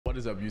What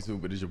is up,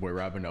 YouTube? It is your boy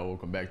Robin.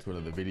 Welcome back to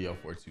another video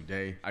for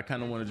today. I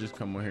kind of want to just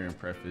come on here and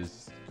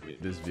preface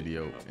this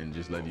video and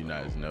just let you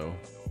guys know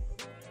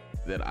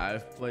that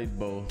I've played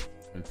both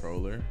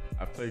controller.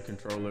 I've played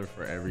controller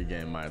for every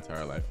game my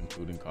entire life,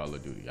 including Call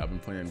of Duty. I've been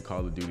playing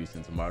Call of Duty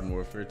since Modern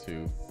Warfare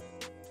 2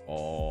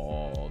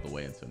 all the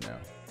way until now.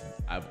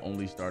 I've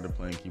only started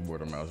playing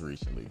keyboard and mouse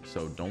recently,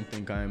 so don't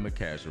think I am a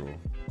casual.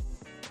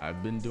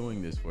 I've been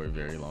doing this for a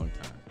very long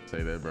time.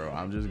 Say that, bro.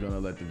 I'm just gonna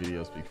let the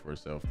video speak for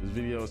itself. This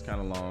video is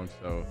kind of long,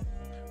 so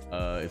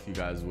if you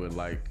guys would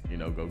like, you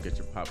know, go get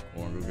your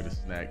popcorn, go get a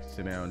snack,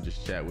 sit down,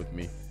 just chat with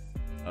me.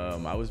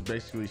 I was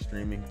basically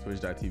streaming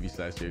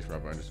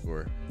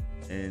twitch.tv/CxRobin_,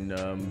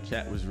 and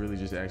chat was really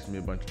just asking me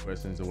a bunch of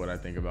questions of what I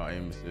think about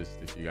aim assist.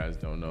 If you guys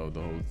don't know,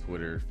 the whole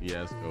Twitter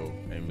fiasco,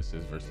 aim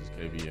assist versus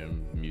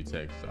KVM,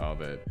 mutex, all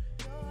that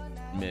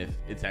myth,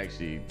 it's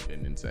actually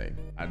been insane.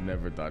 I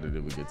never thought that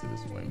it would get to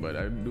this point, but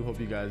I do hope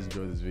you guys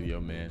enjoy this video,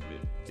 man.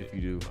 If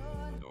you do,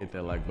 hit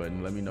that like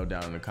button. Let me know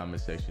down in the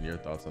comment section your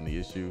thoughts on the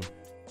issue.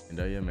 And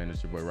yeah, man,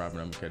 it's your boy Robin.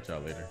 I'm gonna catch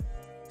y'all later.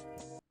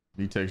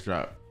 Mutex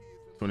drop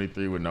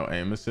 23 with no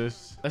aim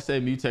assist. Let's say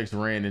mutex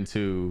ran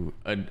into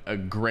a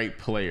great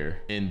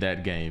player in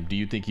that game. Do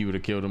you think he would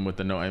have killed him with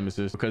the no aim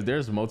assist? Because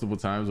there's multiple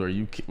times where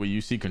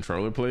you see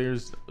controller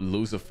players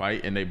lose a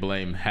fight and they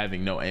blame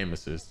having no aim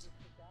assist.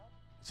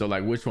 So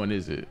like, which one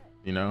is it?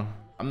 You know,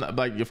 I'm not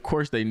like, of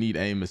course they need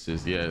aim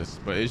assist,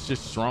 yes, but it's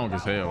just strong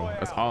as hell.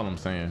 That's all I'm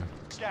saying.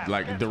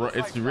 Like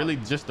it's really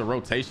just the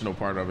rotational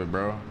part of it,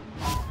 bro.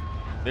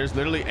 There's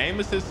literally aim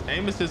assist.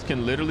 Aim assist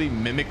can literally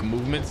mimic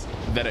movements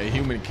that a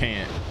human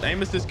can't.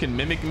 Aim assist can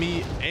mimic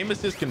me. Aim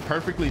assist can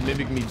perfectly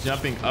mimic me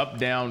jumping up,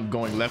 down,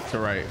 going left to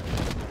right.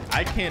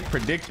 I can't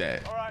predict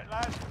that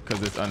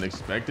because it's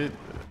unexpected.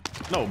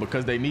 No,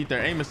 because they need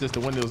their aim assist to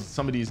win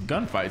some of these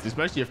gunfights,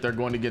 especially if they're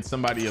going to get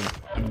somebody of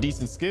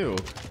decent skill.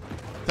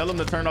 Tell him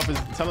to turn off his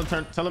tell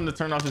him to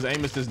turn off his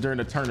aim assist during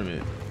the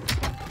tournament.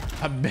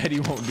 I bet he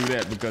won't do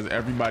that because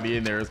everybody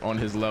in there is on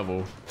his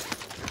level.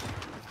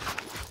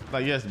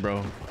 Like, yes,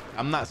 bro.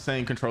 I'm not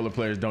saying controller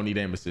players don't need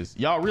aim assist.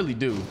 Y'all really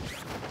do.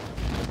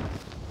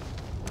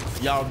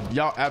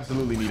 Y'all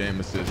absolutely need aim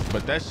assist,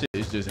 but that shit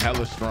is just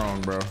hella strong,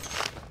 bro.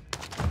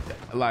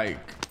 Like,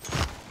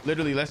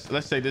 literally,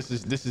 let's say this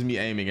is me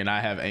aiming and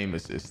I have aim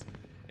assist.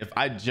 If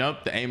I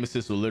jump, the aim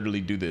assist will literally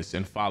do this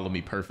and follow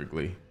me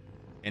perfectly,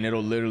 and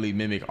it'll literally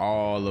mimic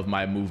all of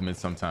my movements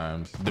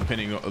sometimes,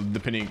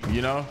 depending,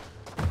 you know.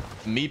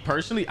 Me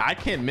personally, I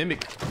can't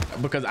mimic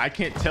because I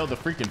can't tell the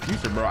freaking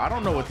future, bro. I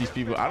don't know what these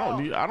people, I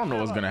don't know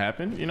what's gonna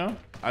happen, you know.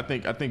 I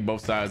think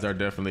both sides are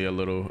definitely a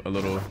little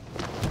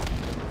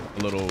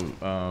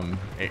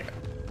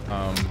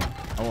I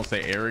won't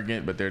say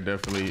arrogant, but they're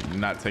definitely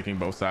not taking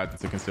both sides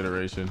into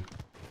consideration.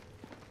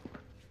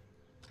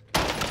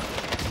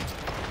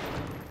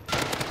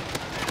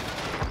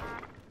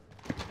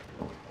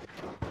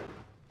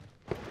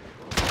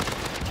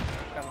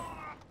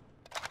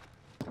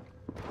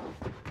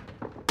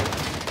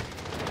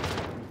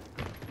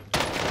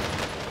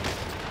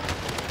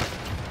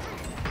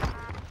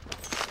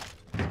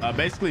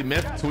 Basically,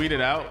 Myth tweeted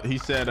out, he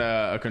said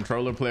a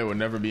controller player would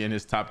never be in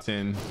his top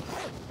 10.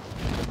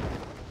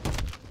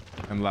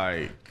 I'm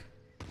like,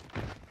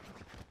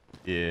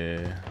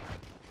 yeah.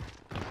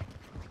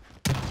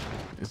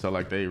 And so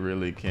like, they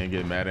really can't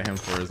get mad at him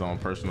for his own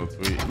personal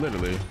tweet.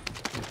 Literally,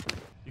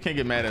 you can't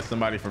get mad at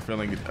somebody for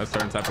feeling a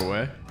certain type of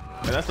way.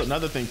 And that's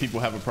another thing people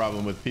have a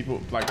problem with.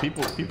 People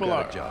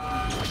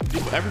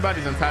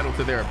everybody's entitled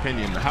to their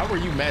opinion. How are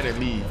you mad at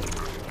me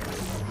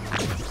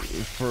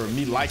for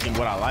me liking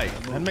what I like?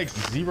 That makes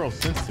zero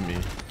sense to me.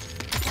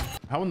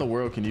 How in the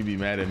world can you be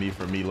mad at me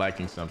for me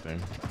liking something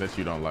that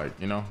you don't like,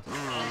 you know?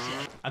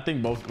 I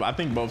think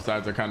both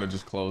sides are kind of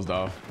just closed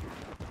off.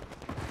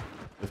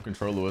 If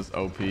controller was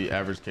OP,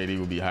 average KD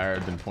would be higher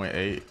than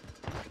 0.8.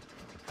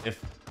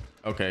 If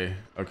okay,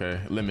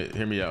 limit,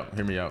 hear me out.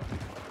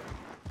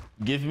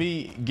 Give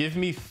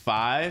me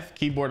 5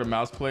 keyboard and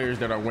mouse players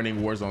that are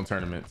winning Warzone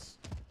tournaments.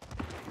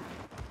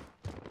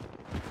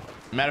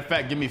 Matter of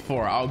fact, give me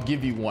 4. I'll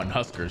give you 1,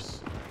 Huskerrs.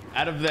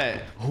 Out of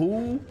that,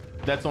 who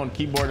that's on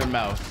keyboard and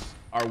mouse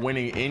are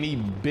winning any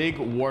big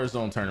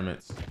Warzone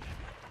tournaments?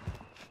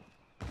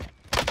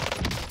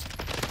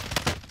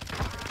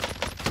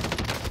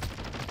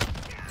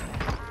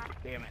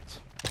 Damn it.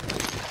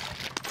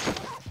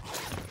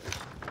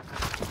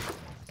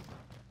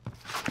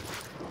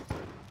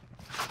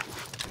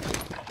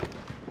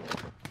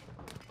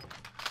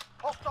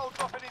 Hostile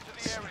dropping into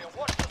the area.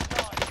 Watch the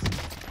skies.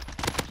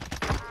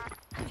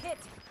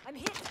 I'm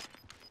hit.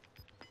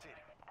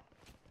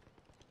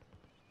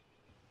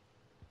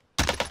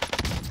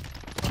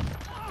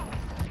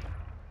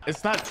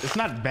 It's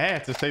not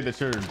bad to say that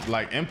your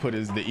like input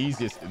is the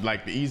easiest,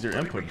 like the easier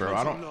input, bro.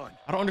 I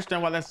don't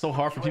understand why that's so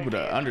hard for people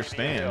to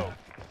understand.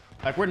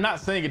 Like, we're not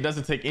saying it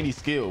doesn't take any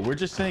skill. We're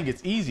just saying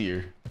it's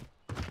easier.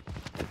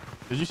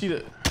 Did you see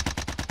the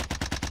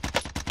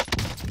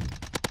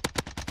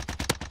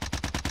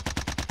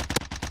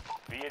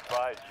Be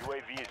advised,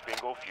 UAV is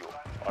bingo fuel.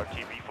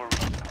 RTB for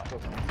resupply.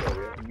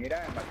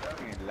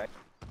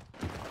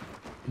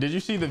 Did you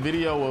see the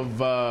video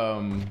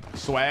of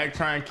Swag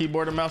trying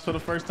keyboard and mouse for the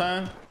first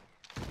time?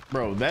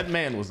 Bro, that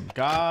man was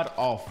god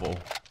awful.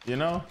 You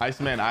know,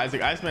 Iceman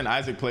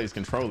Isaac plays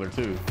controller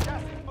too.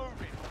 Gas is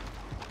moving.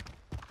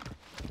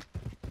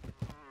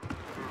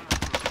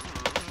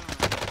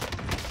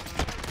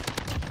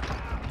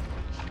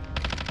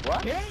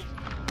 What?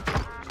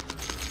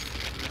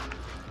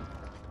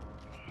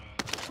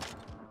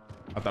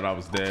 I thought I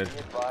was dead.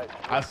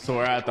 I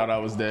swear I thought I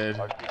was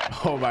dead.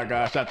 Oh my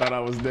gosh, I thought I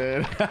was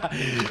dead.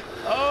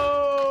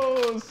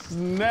 Oh,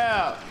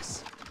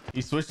 snaps.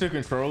 He switched to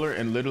controller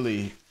and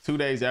literally 2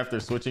 days after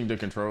switching to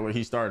controller,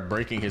 he started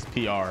breaking his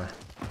PR.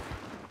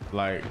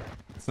 Like,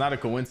 it's not a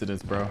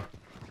coincidence, bro.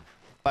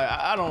 Like,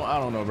 I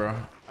don't know, bro.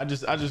 I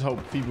just hope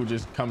people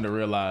just come to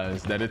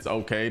realize that it's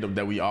okay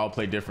that we all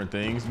play different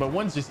things, but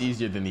one's just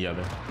easier than the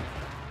other.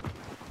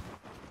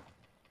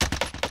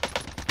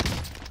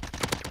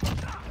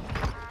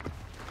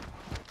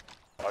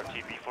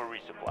 RTB for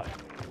resupply.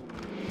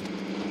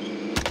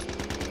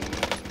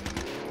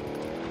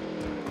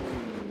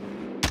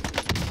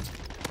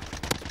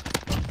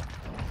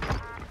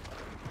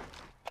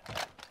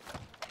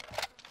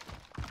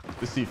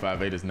 The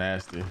C58 is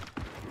nasty.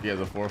 He has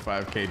a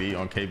 4.5 KD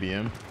on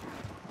KBM.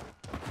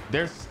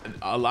 There's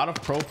a lot of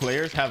pro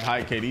players have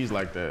high KDs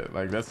like that.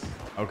 Like, that's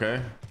okay.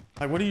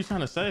 Like, what are you trying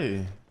to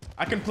say?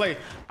 I can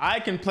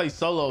play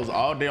solos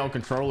all day on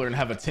controller and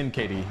have a 10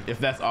 KD if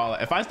that's all.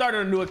 If I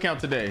started a new account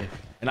today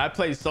and I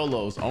play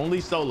solos, only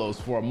solos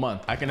for a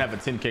month, I can have a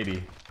 10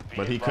 KD.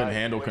 But he couldn't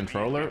handle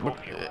controller. But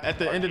at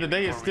the end of the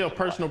day, it's still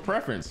personal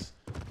preference.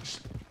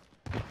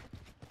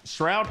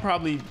 Shroud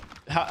probably,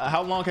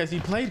 how long has he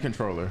played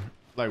controller?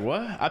 Like,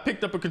 what? I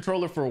picked up a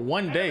controller for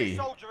 1 day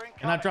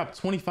and I dropped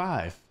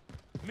 25.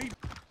 Be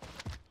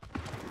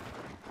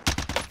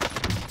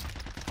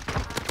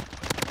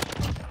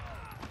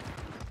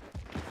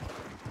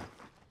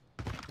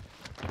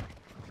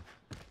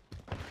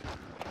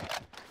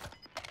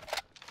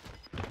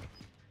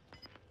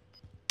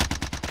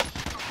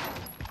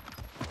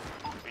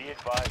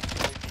advised,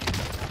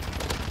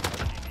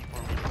 RTB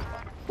for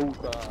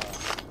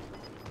resupply.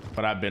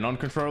 But I've been on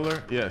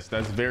controller. Yes,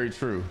 that's very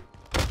true.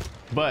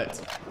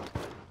 But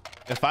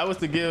if I was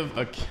to give,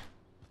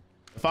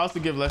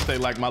 let's say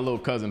like my little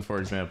cousin, for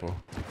example,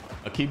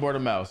 a keyboard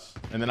and mouse,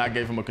 and then I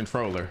gave him a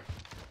controller,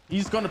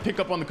 he's going to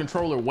pick up on the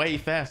controller way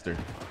faster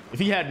if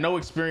he had no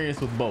experience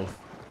with both.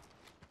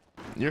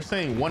 You're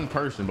saying one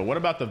person, but what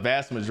about the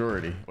vast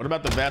majority? What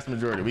about the vast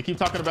majority? We keep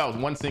talking about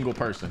one single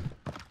person.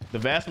 The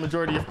vast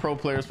majority of pro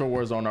players for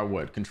Warzone are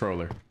what?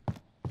 Controller.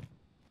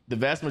 The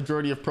vast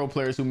majority of pro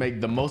players who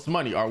make the most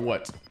money are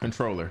what?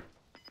 Controller.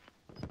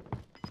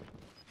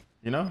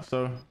 You know,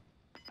 so,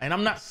 and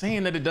I'm not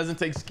saying that it doesn't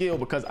take skill,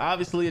 because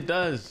obviously it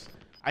does.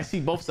 I see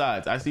both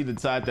sides. I see the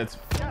side that's,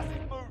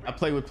 I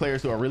play with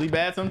players who are really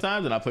bad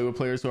sometimes, and I play with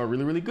players who are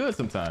really, really good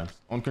sometimes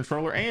on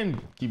controller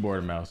and keyboard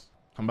and mouse.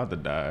 I'm about to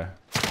die.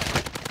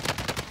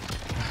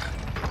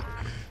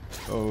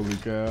 Holy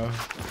cow.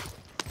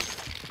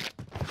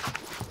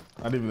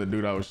 Not even the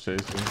dude I was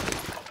chasing.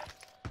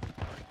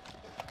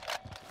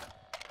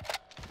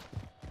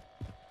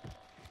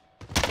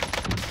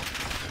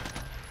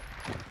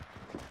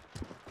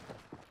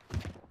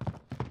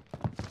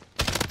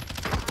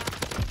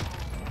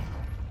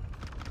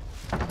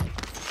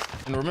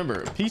 And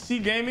remember,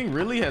 PC gaming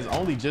really has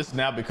only just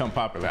now become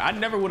popular. I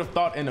never would have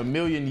thought in a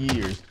million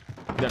years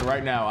that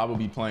right now I would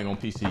be playing on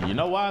PC. You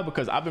know why?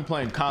 Because I've been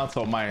playing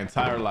console my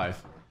entire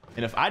life.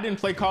 And if I didn't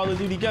play Call of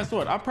Duty, guess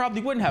what? I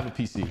probably wouldn't have a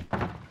PC.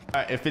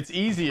 If it's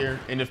easier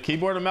and if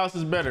keyboard and mouse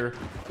is better,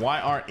 why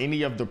aren't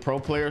any of the pro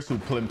players who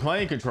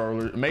playing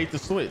controller made the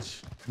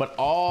switch? But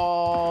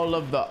all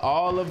of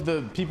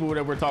the people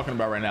that we're talking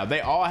about right now,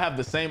 they all have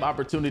the same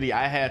opportunity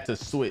I had to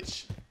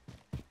switch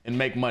and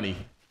make money.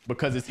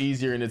 Because it's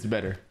easier and it's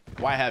better.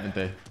 Why haven't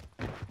they?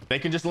 They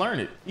can just learn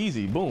it.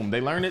 Easy. Boom.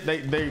 They learn it.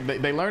 They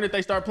learn it.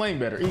 They start playing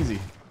better. Easy.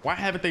 Why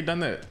haven't they done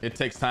that? It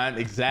takes time.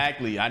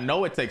 Exactly. I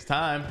know it takes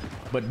time,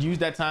 but use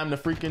that time to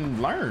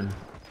freaking learn.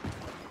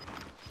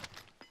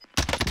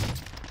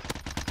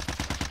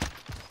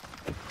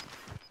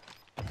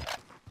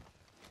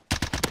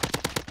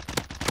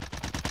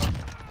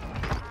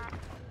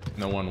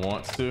 No one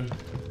wants to.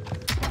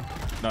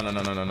 No.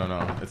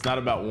 It's not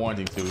about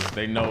wanting to.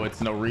 They know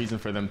it's no reason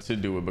for them to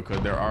do it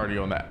because they're already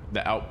on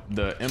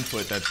the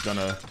input that's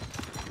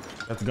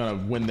gonna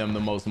win them the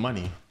most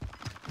money.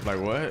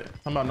 Like what?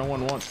 Talking about no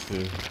one wants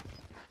to.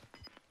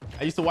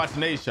 I used to watch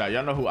Nadeshot.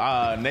 Y'all know who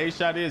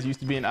Nadeshot is?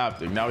 Used to be an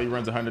Optic. Now he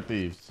runs 100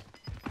 Thieves.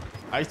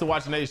 I used to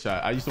watch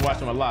Nadeshot. I used to watch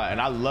him a lot,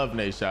 and I love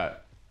Nadeshot.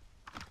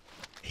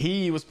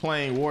 He was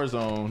playing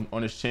Warzone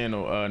on his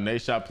channel,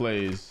 Nadeshot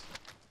Plays,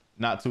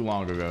 not too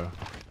long ago.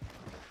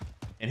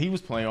 And he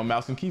was playing on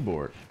mouse and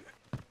keyboard.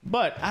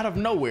 But out of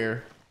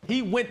nowhere,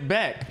 he went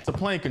back to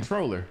playing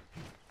controller.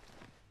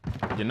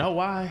 You know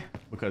why?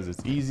 Because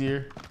it's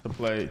easier to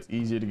play. It's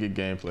easier to get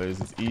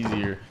gameplays. It's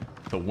easier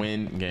to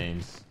win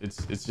games.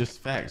 It's just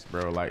facts,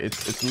 bro. Like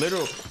it's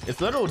little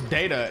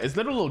data. It's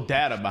little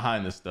data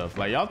behind this stuff.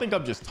 Like y'all think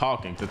I'm just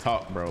talking to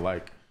talk, bro.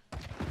 Like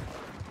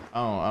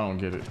I don't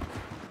get it.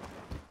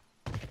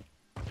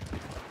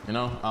 You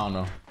know, I don't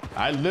know.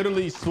 I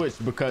literally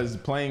switched because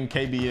playing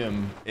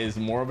KBM is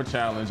more of a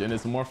challenge and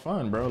it's more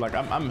fun, bro. Like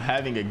I'm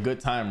having a good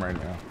time right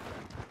now.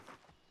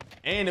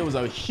 And it was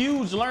a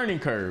huge learning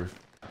curve.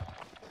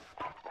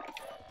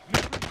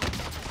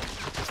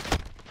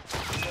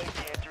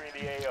 Entering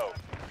the AO.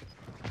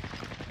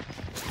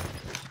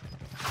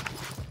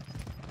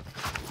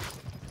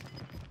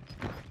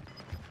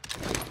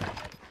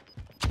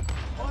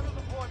 Final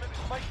deployment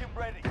is making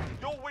ready.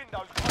 Your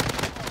window's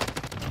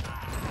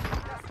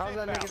How's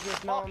that nigga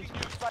just know?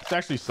 It's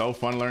actually so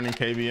fun learning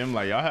KBM.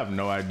 Like y'all have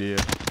no idea.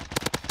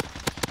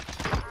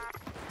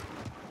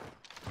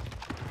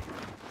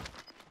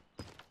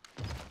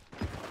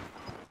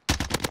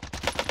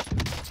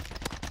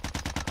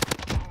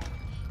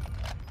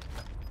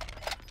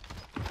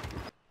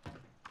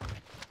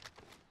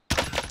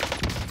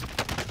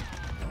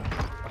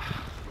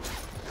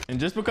 And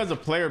just because a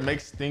player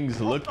makes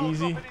things look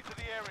easy,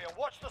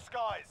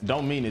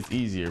 don't mean it's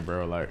easier,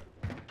 bro. Like,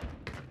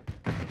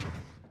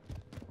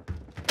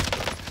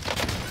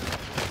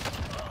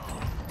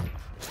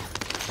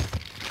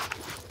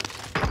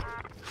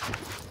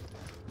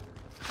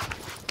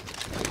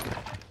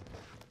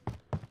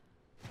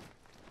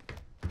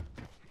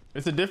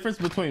 it's a difference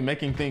between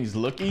making things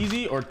look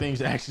easy or things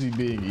actually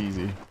being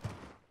easy.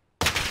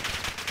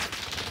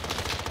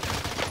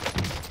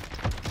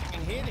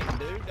 Hit him,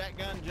 dude. That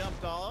gun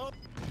jumped all over.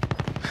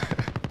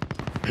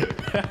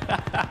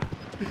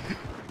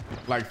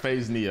 Like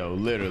FaZe Neo,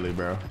 literally,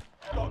 bro.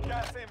 Got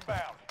gas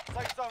inbound.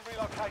 Safe zone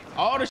relocated.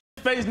 All the shit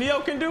FaZe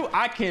Neo can do,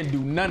 I can't do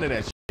none of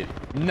that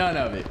shit. None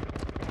of it.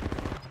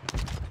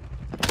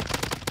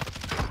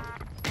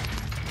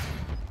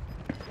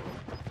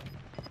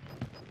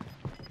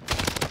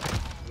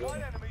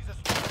 Nine enemies are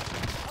strong.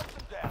 Hunt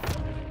them down.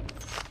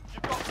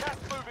 You've got gas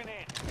moving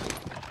in.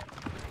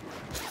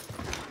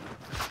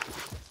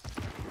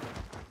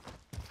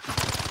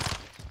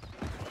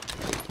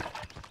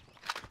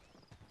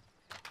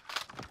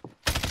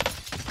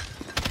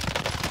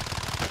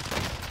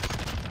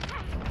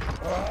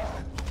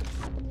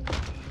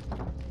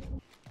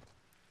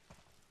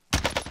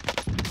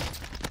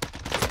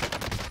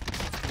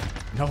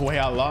 No way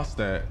I lost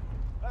that.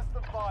 Less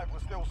than 5 were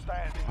still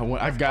standing.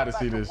 I gotta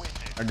see this.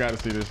 I gotta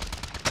see this.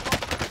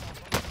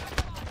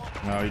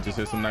 No, he just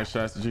hit some nice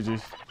shots to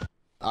GG's.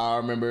 I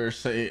remember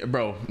saying,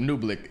 bro,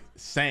 Nublik,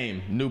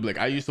 same Nublik.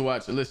 I used to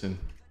watch, listen,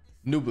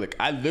 Nublik.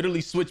 I literally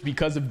switched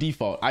because of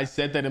default. I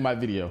said that in my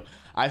video.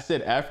 I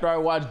said after I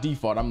watched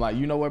default, I'm like,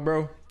 you know what,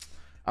 bro?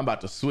 I'm about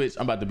to switch.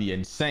 I'm about to be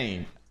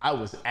insane. I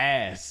was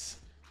ass.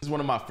 This is one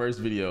of my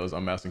first videos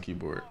on mouse and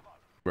keyboard.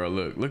 Bro,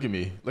 look at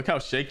me. Look how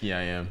shaky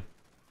I am.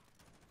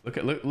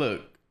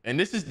 Look. And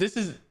this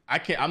is,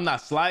 I'm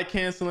not slide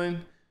canceling,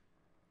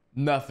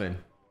 nothing.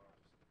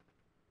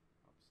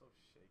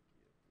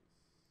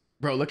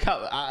 Bro, look how,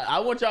 I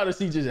want y'all to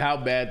see just how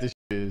bad this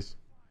is.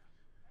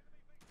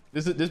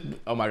 This,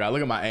 oh my God,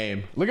 look at my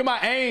aim. Look at my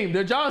aim.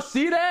 Did y'all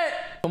see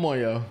that? Come on,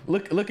 yo.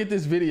 Look at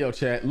this video,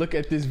 chat. Look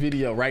at this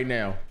video right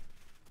now.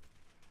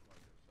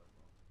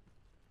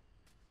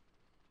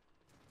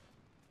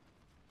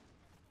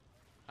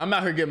 I'm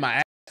out here getting my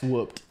ass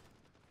whooped.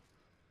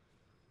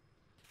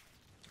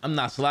 I'm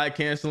not slide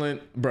canceling,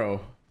 bro.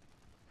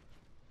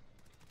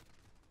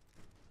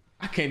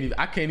 I can't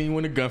even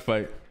win a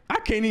gunfight.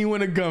 I can't even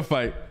win a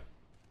gunfight.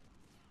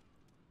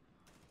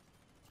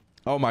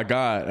 Oh my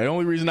God. The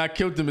only reason I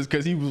killed him is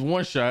because he was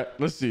one shot.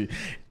 Let's see.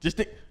 Just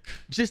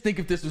think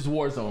if this was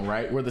Warzone,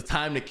 right? Where the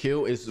time to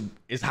kill is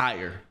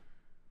higher.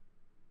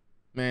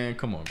 Man,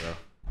 come on, bro.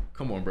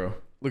 Come on, bro.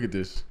 Look at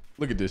this.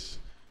 Look at this.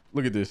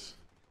 Look at this.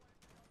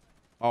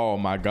 Oh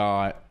my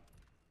God.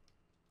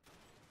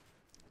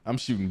 I'm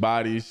shooting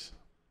bodies,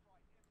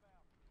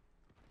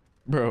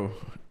 bro.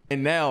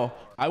 And now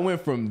I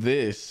went from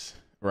this,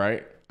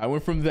 right? I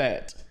went from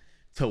that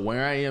to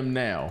where I am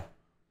now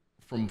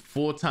from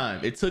full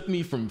time. It took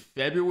me from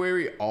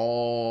February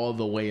all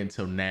the way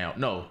until now.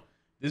 No,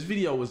 this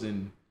video was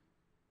April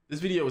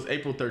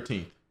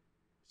 13th.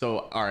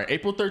 So, all right,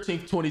 April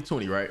 13th,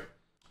 2020, right?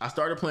 I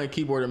started playing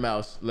keyboard and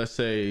mouse, let's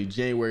say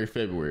January,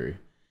 February.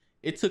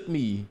 It took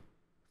me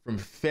from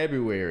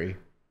February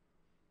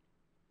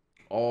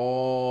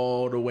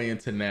all the way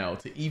into now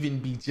to even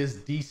be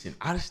just decent.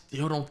 I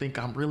still don't think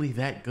I'm really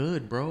that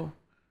good, bro.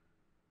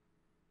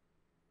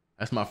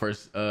 That's my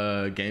first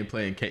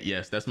gameplay and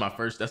yes, that's my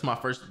first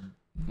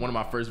one of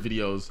my first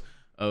videos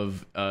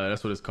of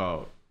that's what it's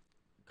called.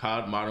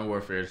 COD Modern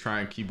Warfare,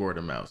 trying keyboard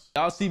and mouse.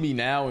 Y'all see me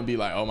now and be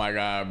like, oh my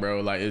God,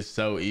 bro, like it's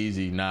so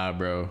easy. Nah,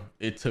 bro.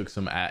 It took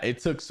some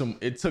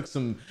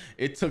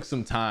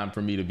time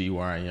for me to be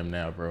where I am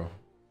now, bro.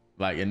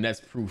 Like, and that's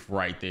proof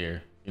right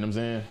there. You know what I'm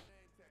saying?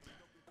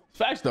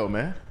 Facts though,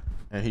 man.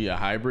 And he a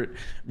hybrid,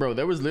 bro.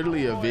 There was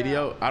literally a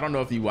video. I don't know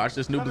if you watched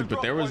this, Nublik,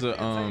 but there was a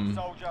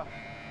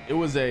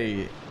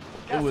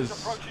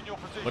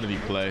what did he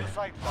play?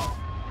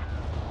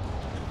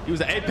 He was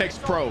an Apex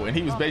Pro, and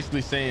he was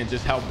basically saying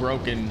just how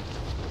broken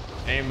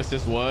aim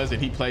assist was, and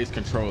he plays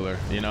controller,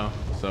 you know.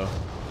 So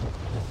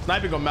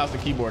Sniping on mouse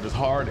and keyboard is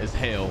hard as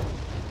hell.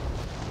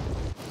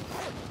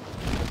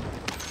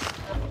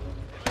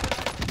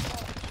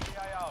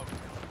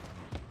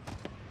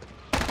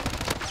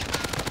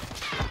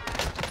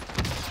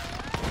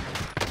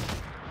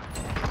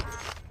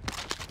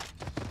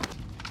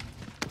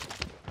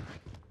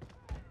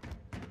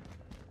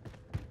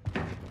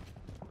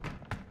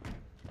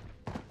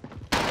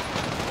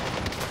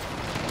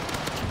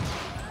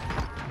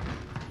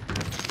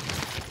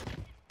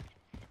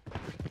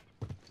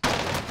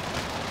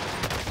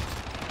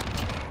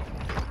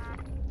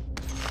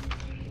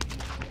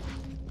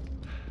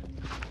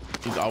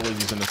 He's always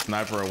using a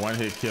sniper or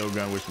one-hit kill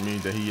gun, which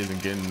means that he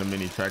isn't getting the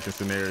many tracking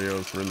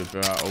scenarios to really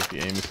feel how OP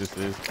aim assist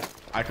is.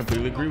 I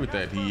completely agree with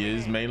that. He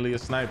is mainly a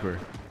sniper.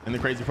 And the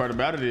crazy part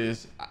about it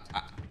is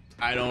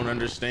I don't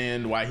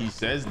understand why he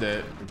says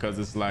that, because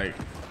it's like,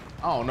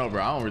 I don't know,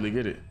 bro. I don't really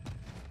get it.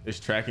 His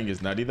tracking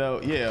is nutty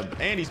though. Yeah,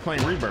 and he's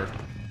playing Rebirth.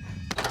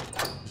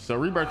 So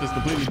Rebirth is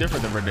completely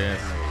different than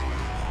Verdansk.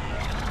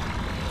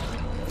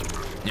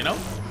 You know?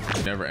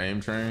 Never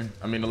aim train.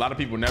 I mean, a lot of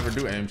people never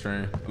do aim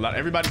train.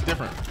 Everybody's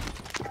different.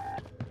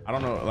 I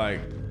don't know,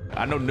 like,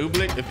 I know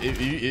Nublik, if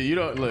you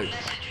don't look,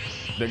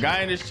 the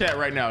guy in this chat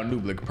right now,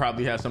 Nublik,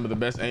 probably has some of the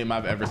best aim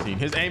I've ever seen.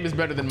 His aim is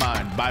better than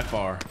mine by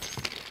far,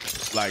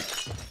 like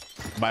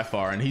by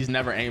far, and he's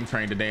never aim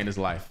trained a day in his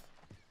life.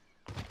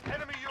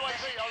 Enemy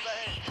UAV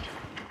overhead.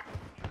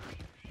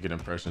 Get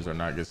impressions or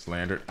not get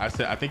slandered. I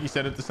think he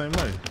said it the same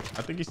way.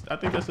 I think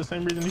that's the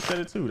same reason he said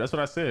it too. That's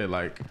what I said.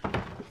 Like,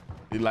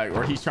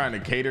 or he's trying to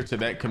cater to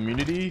that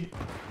community,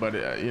 but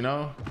you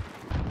know.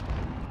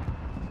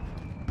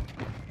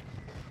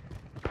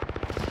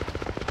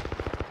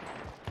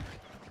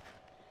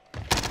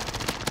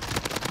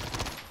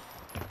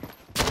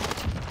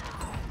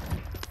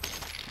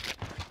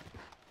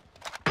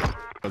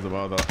 Because of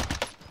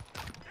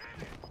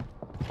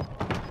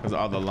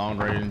all the long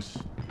range.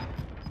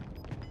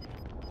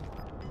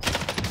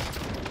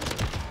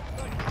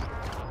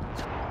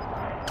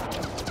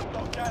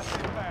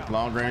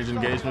 Long range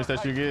engagements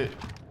that you get.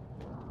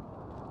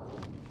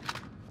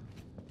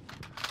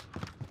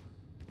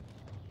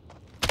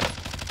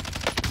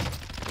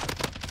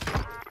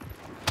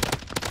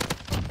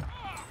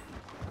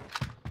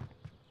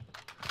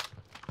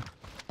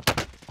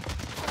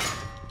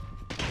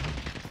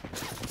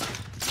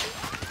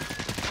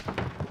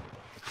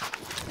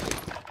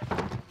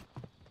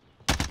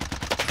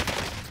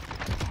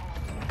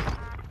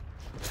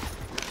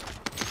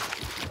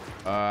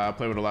 I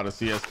play with a lot of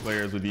CS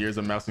players with years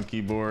of mouse and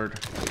keyboard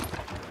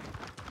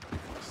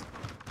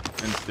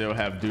and still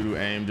have doo-doo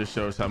aim. Just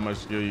shows how much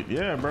skill you,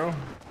 yeah, bro.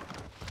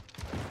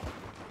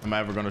 Am I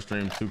ever gonna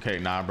stream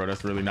 2K? Nah, bro,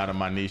 that's really not in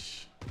my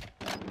niche.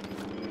 Oh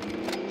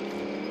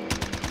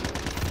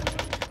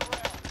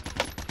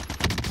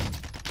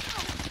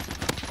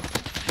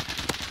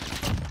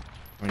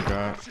my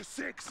God.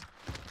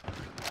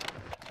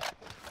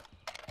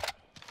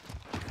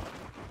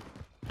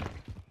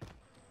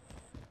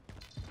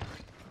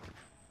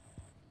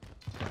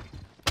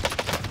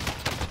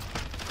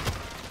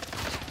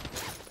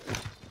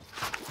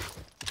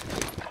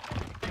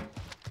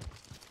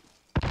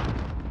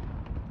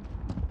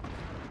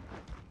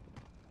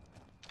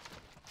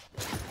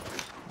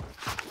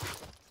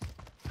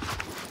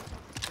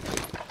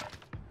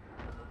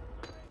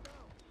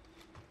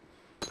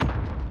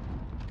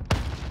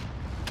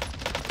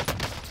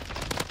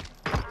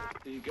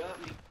 You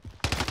got me.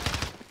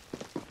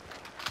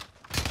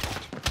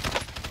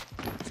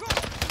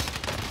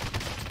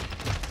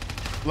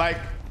 Like,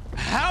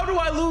 how do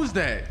I lose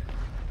that?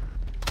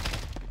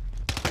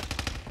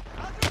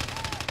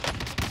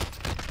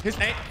 His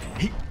aim,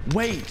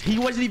 wait, he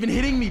wasn't even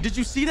hitting me. Did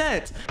you see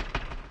that?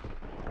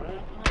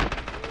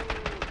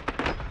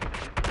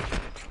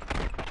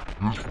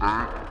 You're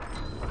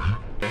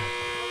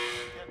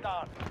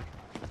done.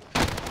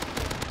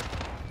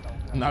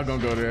 I'm not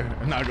gonna go there.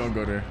 I'm not gonna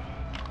go there.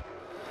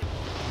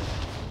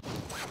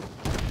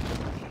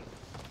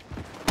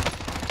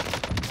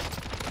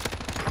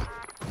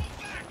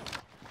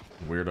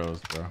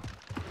 Weirdos, bro.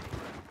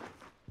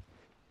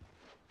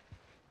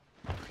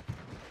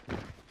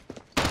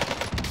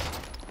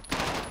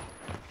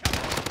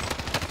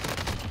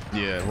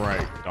 Yeah,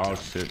 right. Dog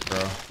shit,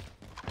 bro.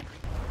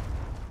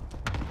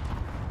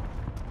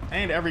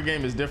 And every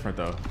game is different,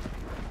 though.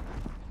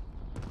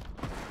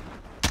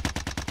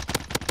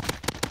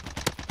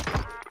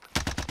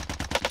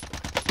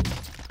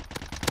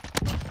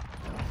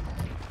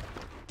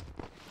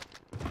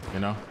 You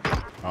know?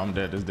 Oh, I'm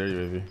dead. This is their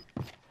UAV.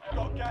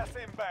 Got gas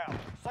inbound.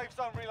 Safe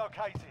zone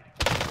relocated.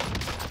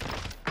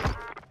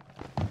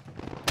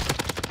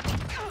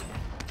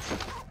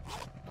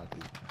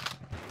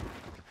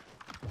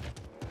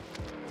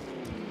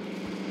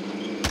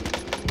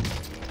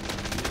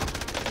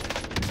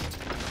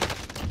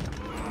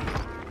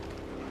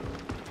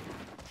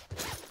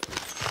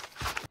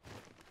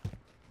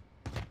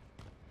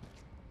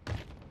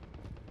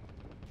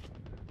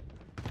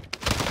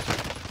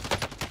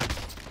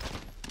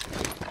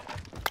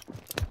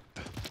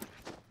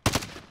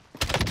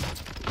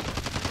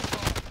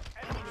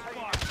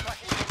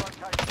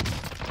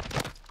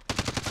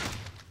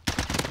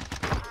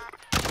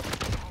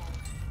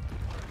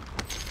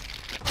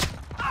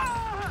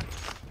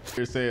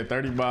 You're saying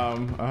 30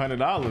 bomb,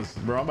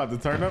 $100. Bro, I'm about to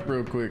turn up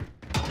real quick.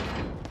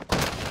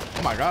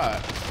 Oh my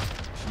God.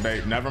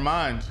 Babe, never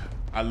mind.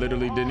 I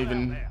literally didn't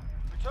even,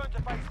 Return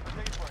to base for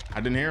debrief.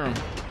 I didn't hear him.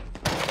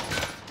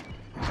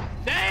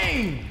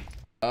 Dang!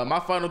 My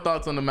final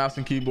thoughts on the mouse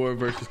and keyboard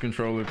versus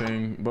controller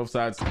thing. Both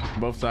sides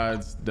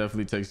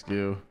definitely take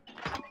skill.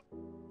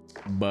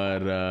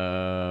 But,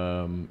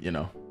 you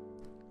know,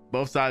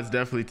 both sides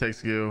definitely take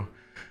skill.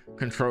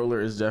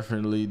 Controller is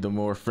definitely the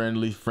more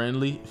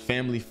family-friendly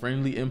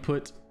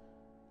input.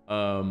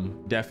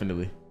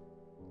 Definitely.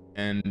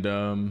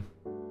 And,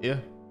 yeah,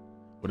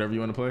 whatever you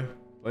want to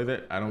play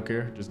that. I don't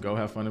care. Just go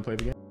have fun and play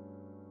the game.